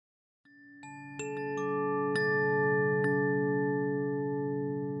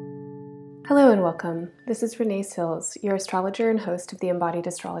Hello and welcome. This is Renee Sills, your astrologer and host of the Embodied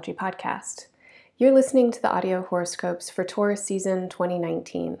Astrology podcast. You're listening to the audio horoscopes for Taurus season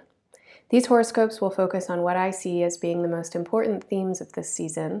 2019. These horoscopes will focus on what I see as being the most important themes of this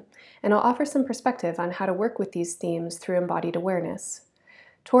season, and I'll offer some perspective on how to work with these themes through embodied awareness.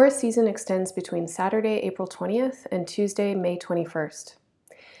 Taurus season extends between Saturday, April 20th and Tuesday, May 21st.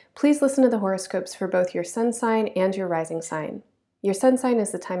 Please listen to the horoscopes for both your sun sign and your rising sign. Your sun sign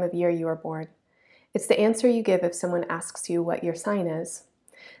is the time of year you are born. It's the answer you give if someone asks you what your sign is.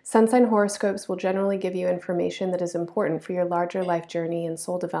 Sun sign horoscopes will generally give you information that is important for your larger life journey and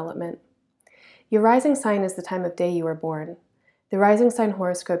soul development. Your rising sign is the time of day you are born. The rising sign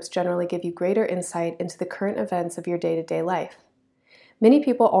horoscopes generally give you greater insight into the current events of your day-to-day life. Many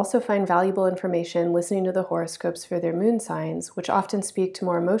people also find valuable information listening to the horoscopes for their moon signs, which often speak to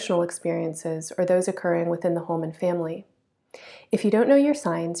more emotional experiences or those occurring within the home and family. If you don't know your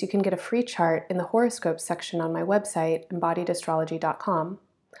signs, you can get a free chart in the horoscopes section on my website, embodiedastrology.com.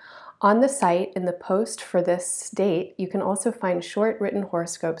 On the site, in the post for this date, you can also find short written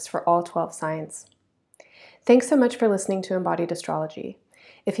horoscopes for all 12 signs. Thanks so much for listening to Embodied Astrology.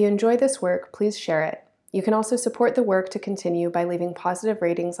 If you enjoy this work, please share it. You can also support the work to continue by leaving positive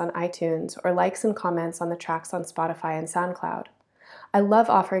ratings on iTunes or likes and comments on the tracks on Spotify and SoundCloud. I love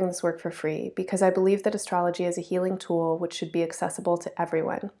offering this work for free because I believe that astrology is a healing tool which should be accessible to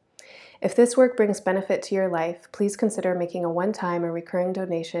everyone. If this work brings benefit to your life, please consider making a one-time or recurring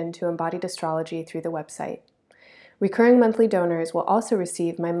donation to Embodied Astrology through the website. Recurring monthly donors will also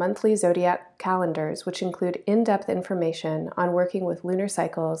receive my monthly zodiac calendars, which include in-depth information on working with lunar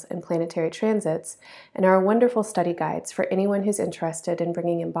cycles and planetary transits, and are wonderful study guides for anyone who's interested in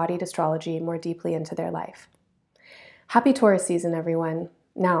bringing embodied astrology more deeply into their life. Happy Taurus season, everyone.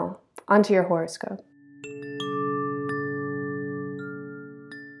 Now, onto your horoscope.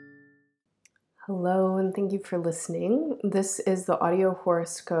 Hello, and thank you for listening. This is the audio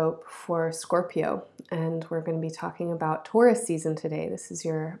horoscope for Scorpio, and we're going to be talking about Taurus season today. This is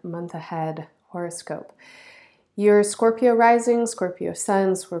your month ahead horoscope. Your Scorpio rising, Scorpio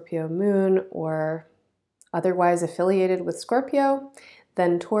sun, Scorpio moon, or otherwise affiliated with Scorpio,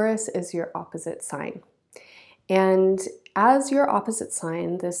 then Taurus is your opposite sign. And as your opposite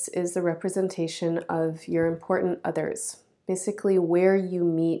sign, this is the representation of your important others, basically where you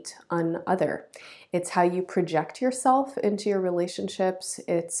meet an other. It's how you project yourself into your relationships.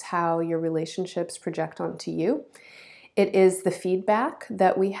 It's how your relationships project onto you. It is the feedback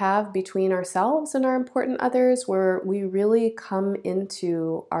that we have between ourselves and our important others where we really come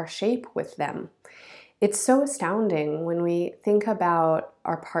into our shape with them. It's so astounding when we think about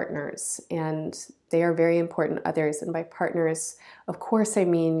our partners, and they are very important others. And by partners, of course, I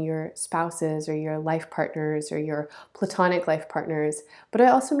mean your spouses or your life partners or your platonic life partners, but I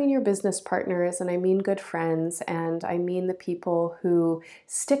also mean your business partners, and I mean good friends, and I mean the people who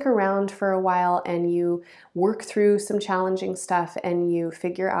stick around for a while and you work through some challenging stuff and you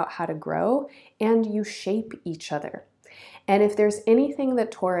figure out how to grow and you shape each other. And if there's anything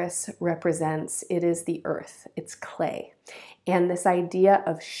that Taurus represents, it is the earth, it's clay. And this idea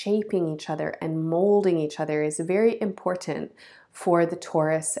of shaping each other and molding each other is very important for the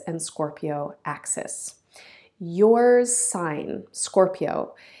Taurus and Scorpio axis. Your sign,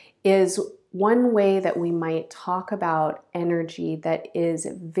 Scorpio, is one way that we might talk about energy that is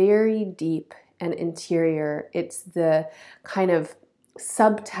very deep and interior. It's the kind of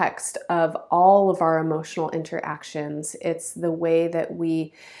subtext of all of our emotional interactions. It's the way that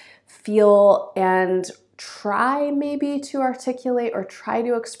we feel and try maybe to articulate or try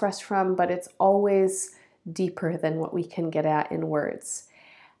to express from, but it's always deeper than what we can get at in words.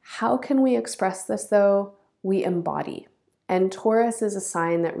 How can we express this though? We embody. And Taurus is a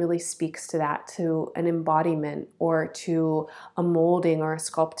sign that really speaks to that, to an embodiment or to a molding or a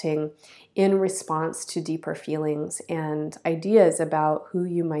sculpting in response to deeper feelings and ideas about who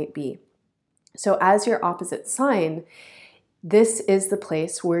you might be. So as your opposite sign, this is the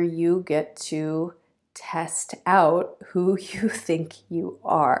place where you get to test out who you think you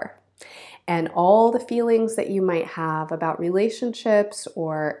are. And all the feelings that you might have about relationships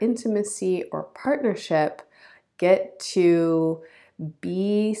or intimacy or partnership get to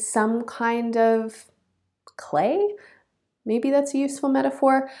be some kind of clay. Maybe that's a useful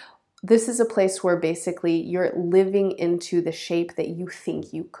metaphor. This is a place where basically you're living into the shape that you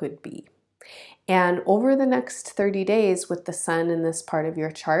think you could be. And over the next 30 days with the sun in this part of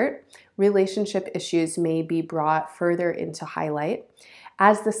your chart, relationship issues may be brought further into highlight.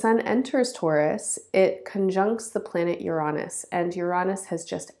 As the sun enters Taurus, it conjuncts the planet Uranus, and Uranus has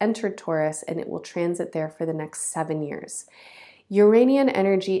just entered Taurus and it will transit there for the next 7 years. Uranian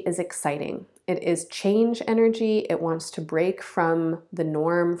energy is exciting. It is change energy. It wants to break from the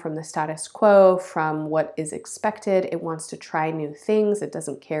norm, from the status quo, from what is expected. It wants to try new things. It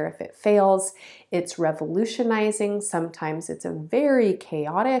doesn't care if it fails. It's revolutionizing. Sometimes it's a very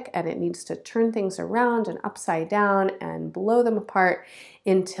chaotic and it needs to turn things around and upside down and blow them apart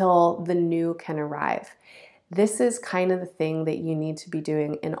until the new can arrive. This is kind of the thing that you need to be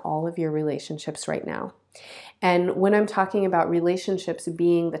doing in all of your relationships right now. And when I'm talking about relationships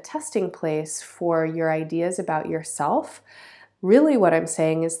being the testing place for your ideas about yourself, really what I'm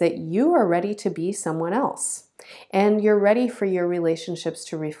saying is that you are ready to be someone else. And you're ready for your relationships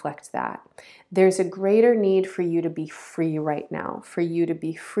to reflect that. There's a greater need for you to be free right now, for you to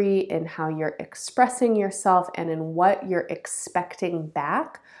be free in how you're expressing yourself and in what you're expecting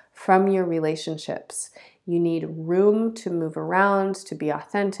back from your relationships. You need room to move around, to be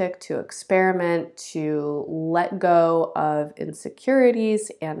authentic, to experiment, to let go of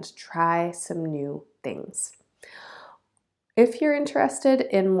insecurities and try some new things. If you're interested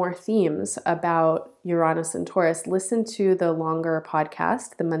in more themes about Uranus and Taurus, listen to the longer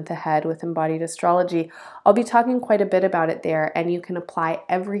podcast, The Month Ahead with Embodied Astrology. I'll be talking quite a bit about it there, and you can apply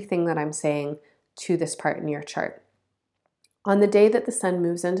everything that I'm saying to this part in your chart. On the day that the sun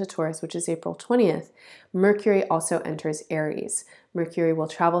moves into Taurus, which is April 20th, Mercury also enters Aries. Mercury will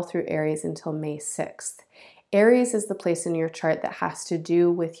travel through Aries until May 6th. Aries is the place in your chart that has to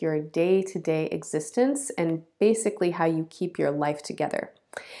do with your day-to-day existence and basically how you keep your life together.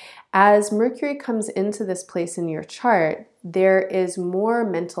 As Mercury comes into this place in your chart, there is more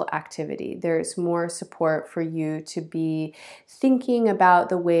mental activity. There's more support for you to be thinking about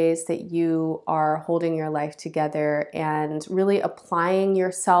the ways that you are holding your life together and really applying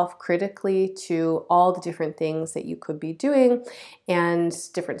yourself critically to all the different things that you could be doing and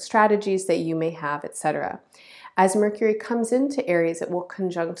different strategies that you may have, etc. As Mercury comes into Aries, it will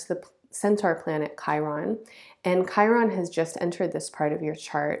conjunct the Centaur planet Chiron, and Chiron has just entered this part of your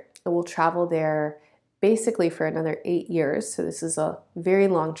chart. It will travel there basically for another 8 years, so this is a very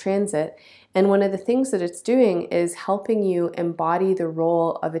long transit. And one of the things that it's doing is helping you embody the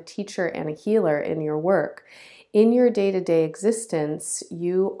role of a teacher and a healer in your work. In your day-to-day existence,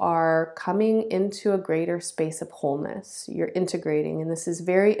 you are coming into a greater space of wholeness. You're integrating, and this is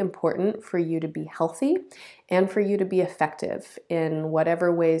very important for you to be healthy and for you to be effective in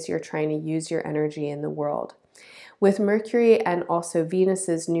whatever ways you're trying to use your energy in the world. With Mercury and also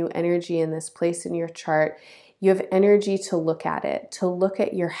Venus's new energy in this place in your chart, you have energy to look at it, to look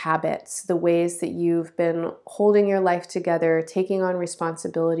at your habits, the ways that you've been holding your life together, taking on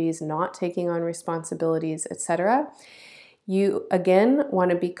responsibilities, not taking on responsibilities, etc. You, again, want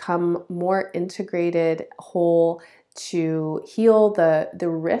to become more integrated, whole, to heal the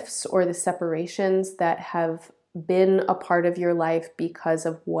rifts or the separations that have been a part of your life because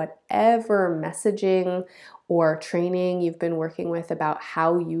of whatever messaging or training you've been working with about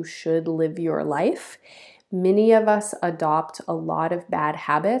how you should live your life. Many of us adopt a lot of bad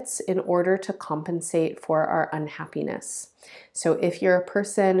habits in order to compensate for our unhappiness. So if you're a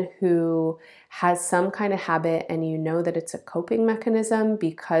person who has some kind of habit and you know that it's a coping mechanism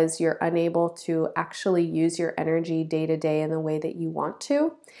because you're unable to actually use your energy day to day in the way that you want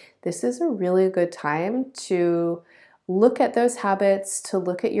to, this is a really good time to look at those habits, to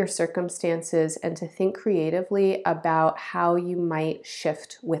look at your circumstances, and to think creatively about how you might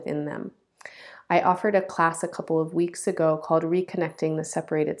shift within them. I offered a class a couple of weeks ago called Reconnecting the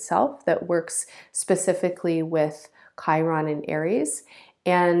Separated Self that works specifically with Chiron and Aries.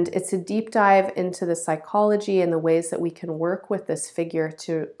 And it's a deep dive into the psychology and the ways that we can work with this figure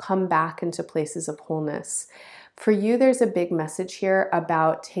to come back into places of wholeness. For you, there's a big message here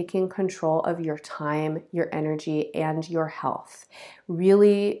about taking control of your time, your energy, and your health.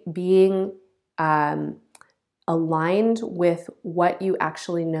 Really being aligned with what you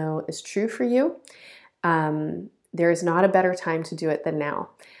actually know is true for you. There is not a better time to do it than now.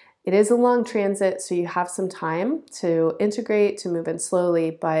 It is a long transit, so you have some time to integrate, to move in slowly,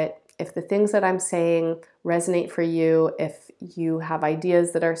 but if the things that I'm saying resonate for you, if you have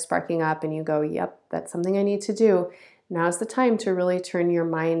ideas that are sparking up and you go, yep, that's something I need to do, now's the time to really turn your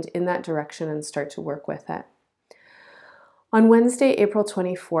mind in that direction and start to work with it. On Wednesday, April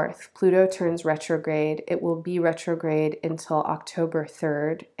 24th, Pluto turns retrograde. It will be retrograde until October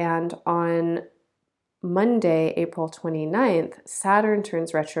 3rd. And on Monday, April 29th, Saturn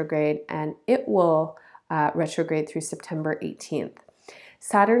turns retrograde and it will retrograde through September 18th.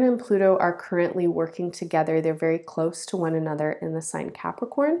 Saturn and Pluto are currently working together. They're very close to one another in the sign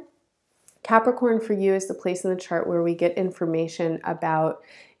Capricorn. Capricorn for you is the place in the chart where we get information about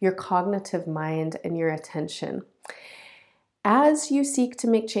your cognitive mind and your attention. As you seek to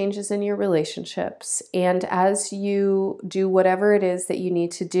make changes in your relationships and as you do whatever it is that you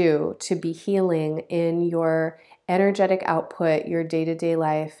need to do to be healing in your energetic output, your day-to-day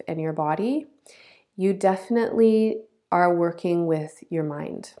life, and your body, you definitely are working with your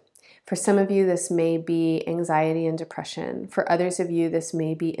mind. For some of you, this may be anxiety and depression. For others of you, this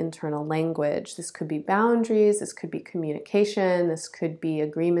may be internal language. This could be boundaries, this could be communication, this could be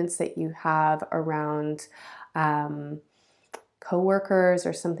agreements that you have around coworkers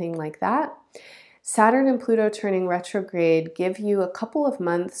or something like that. Saturn and Pluto turning retrograde give you a couple of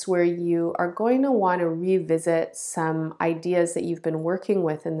months where you are going to want to revisit some ideas that you've been working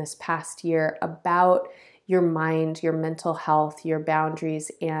with in this past year about your mind, your mental health, your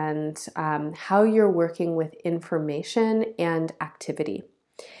boundaries, and how you're working with information and activity.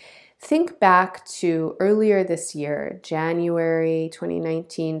 Think back to earlier this year, January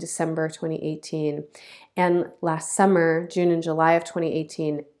 2019, December 2018, and last summer, June and July of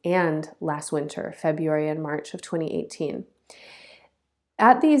 2018, and last winter, February and March of 2018.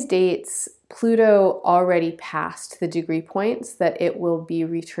 At these dates, Pluto already passed the degree points that it will be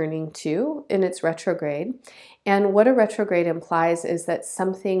returning to in its retrograde. And what a retrograde implies is that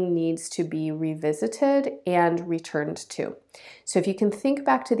something needs to be revisited and returned to. So if you can think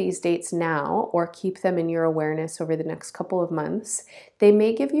back to these dates now or keep them in your awareness over the next couple of months, they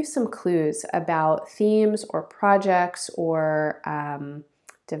may give you some clues about themes or projects or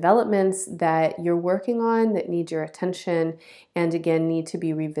developments that you're working on that need your attention and again need to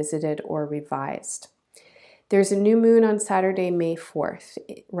be revisited or revised. There's a new moon on Saturday, May 4th,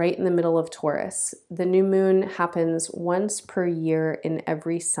 right in the middle of Taurus. The new moon happens once per year in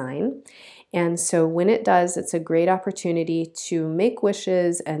every sign. And so when it does, it's a great opportunity to make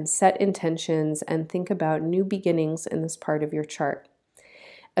wishes and set intentions and think about new beginnings in this part of your chart.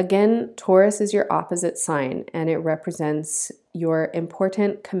 Again, Taurus is your opposite sign, and it represents your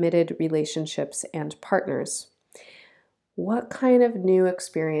important committed relationships and partners. What kind of new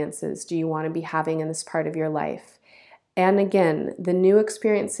experiences do you want to be having in this part of your life? And again, the new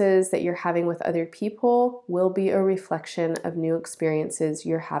experiences that you're having with other people will be a reflection of new experiences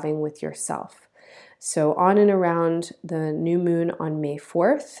you're having with yourself. So on and around the new moon on May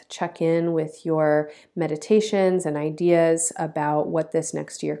 4th, check in with your meditations and ideas about what this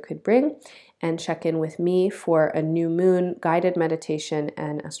next year could bring, and check in with me for a new moon guided meditation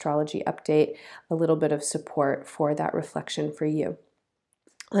and astrology update, a little bit of support for that reflection for you.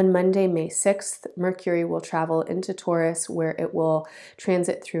 On Monday, May 6th, Mercury will travel into Taurus, where it will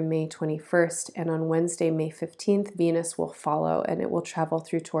transit through May 21st. And on Wednesday, May 15th, Venus will follow, and it will travel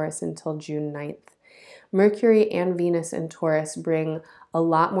through Taurus until June 9th. Mercury and Venus in Taurus bring a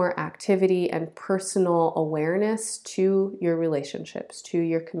lot more activity and personal awareness to your relationships, to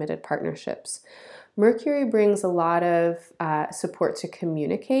your committed partnerships. Mercury brings a lot of support to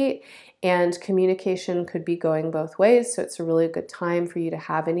communicate, and communication could be going both ways. So it's a really good time for you to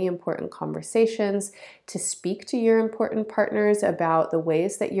have any important conversations, to speak to your important partners about the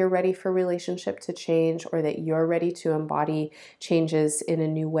ways that you're ready for relationship to change or that you're ready to embody changes in a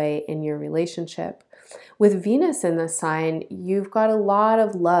new way in your relationship. With Venus in the sign, you've got a lot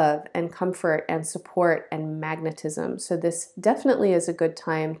of love and comfort and support and magnetism. So this definitely is a good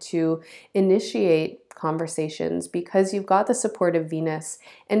time to initiate conversations because you've got the support of Venus,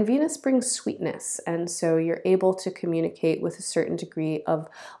 and Venus brings sweetness. And so you're able to communicate with a certain degree of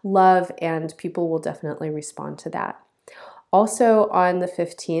love, and people will definitely respond to that. Also on the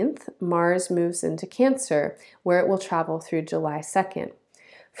 15th, Mars moves into Cancer, where it will travel through July 2nd.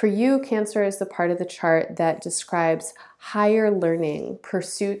 For you, Cancer is the part of the chart that describes higher learning,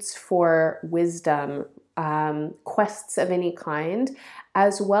 pursuits for wisdom, quests of any kind,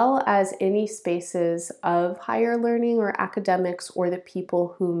 as well as any spaces of higher learning or academics or the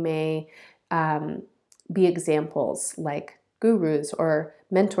people who may be examples like gurus or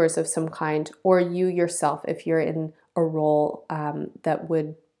mentors of some kind, or you yourself if you're in a role that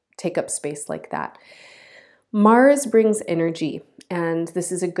would take up space like that. Mars brings energy, and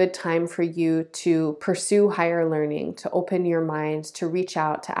this is a good time for you to pursue higher learning, to open your mind, to reach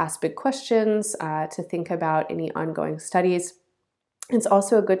out, to ask big questions, to think about any ongoing studies. It's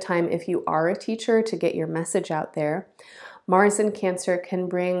also a good time if you are a teacher to get your message out there. Mars in Cancer can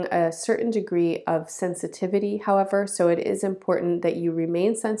bring a certain degree of sensitivity, however, so it is important that you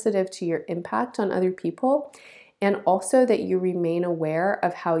remain sensitive to your impact on other people, and also that you remain aware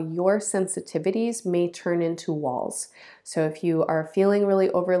of how your sensitivities may turn into walls. So if you are feeling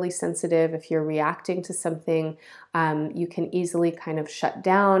really overly sensitive, if you're reacting to something, you can easily kind of shut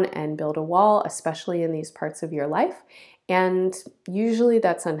down and build a wall, especially in these parts of your life. And usually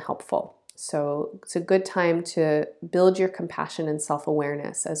that's unhelpful. So it's a good time to build your compassion and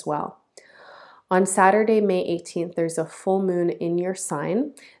self-awareness as well. On Saturday, May 18th, there's a full moon in your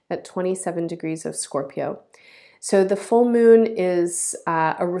sign at 27 degrees of Scorpio. So the full moon is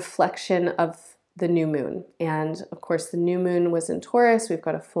a reflection of the new moon. And of course, the new moon was in Taurus. We've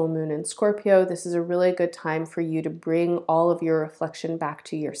got a full moon in Scorpio. This is a really good time for you to bring all of your reflection back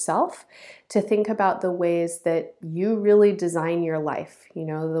to yourself, to think about the ways that you really design your life, you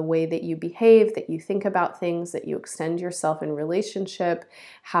know, the way that you behave, that you think about things, that you extend yourself in relationship,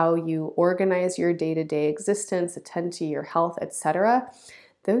 how you organize your day-to-day existence, attend to your health, etc.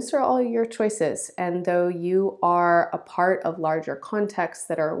 Those are all your choices. And though you are a part of larger contexts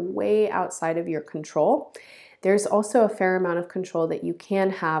that are way outside of your control, there's also a fair amount of control that you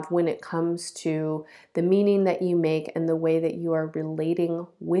can have when it comes to the meaning that you make and the way that you are relating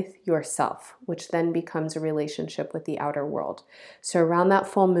with yourself, which then becomes a relationship with the outer world. So around that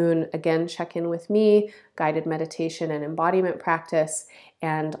full moon, again, check in with me, guided meditation and embodiment practice,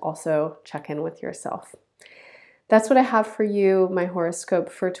 and also check in with yourself. That's what I have for you, my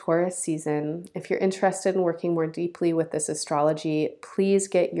horoscope for Taurus season. If you're interested in working more deeply with this astrology, please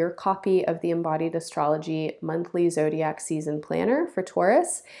get your copy of the Embodied Astrology Monthly Zodiac Season Planner for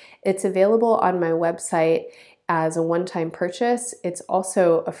Taurus. It's available on my website as a one-time purchase. It's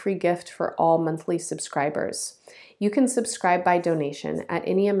also a free gift for all monthly subscribers. You can subscribe by donation at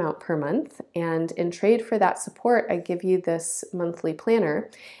any amount per month, and in trade for that support, I give you this monthly planner,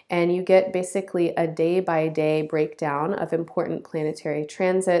 and you get basically a day-by-day breakdown of important planetary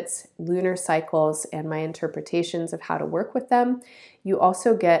transits, lunar cycles, and my interpretations of how to work with them. You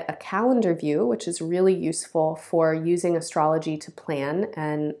also get a calendar view, which is really useful for using astrology to plan,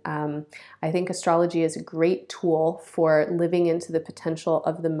 and I think astrology is a great tool for living into the potential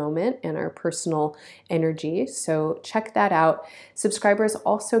of the moment and our personal energy. So check that out. Subscribers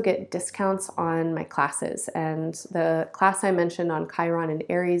also get discounts on my classes, and the class I mentioned on Chiron and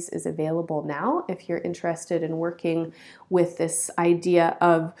Aries is available now if you're interested in working with this idea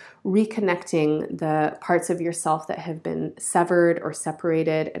of reconnecting the parts of yourself that have been severed or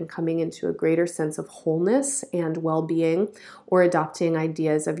separated and coming into a greater sense of wholeness and well-being, or adopting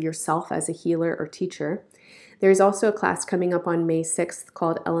ideas of yourself as a healer or teacher. There's also a class coming up on May 6th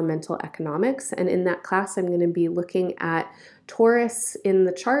called Elemental Economics, and in that class I'm going to be looking at Taurus in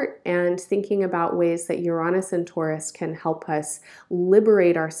the chart and thinking about ways that Uranus and Taurus can help us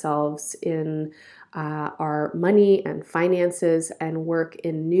liberate ourselves in our money and finances and work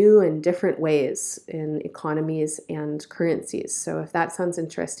in new and different ways in economies and currencies. So if that sounds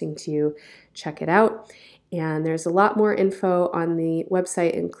interesting to you, check it out. And there's a lot more info on the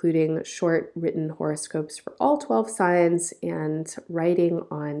website, including short written horoscopes for all 12 signs and writing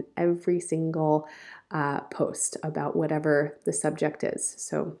on every single post about whatever the subject is.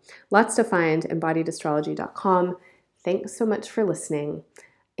 So lots to find, embodiedastrology.com. Thanks so much for listening,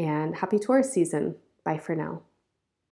 and happy Taurus season. Bye for now.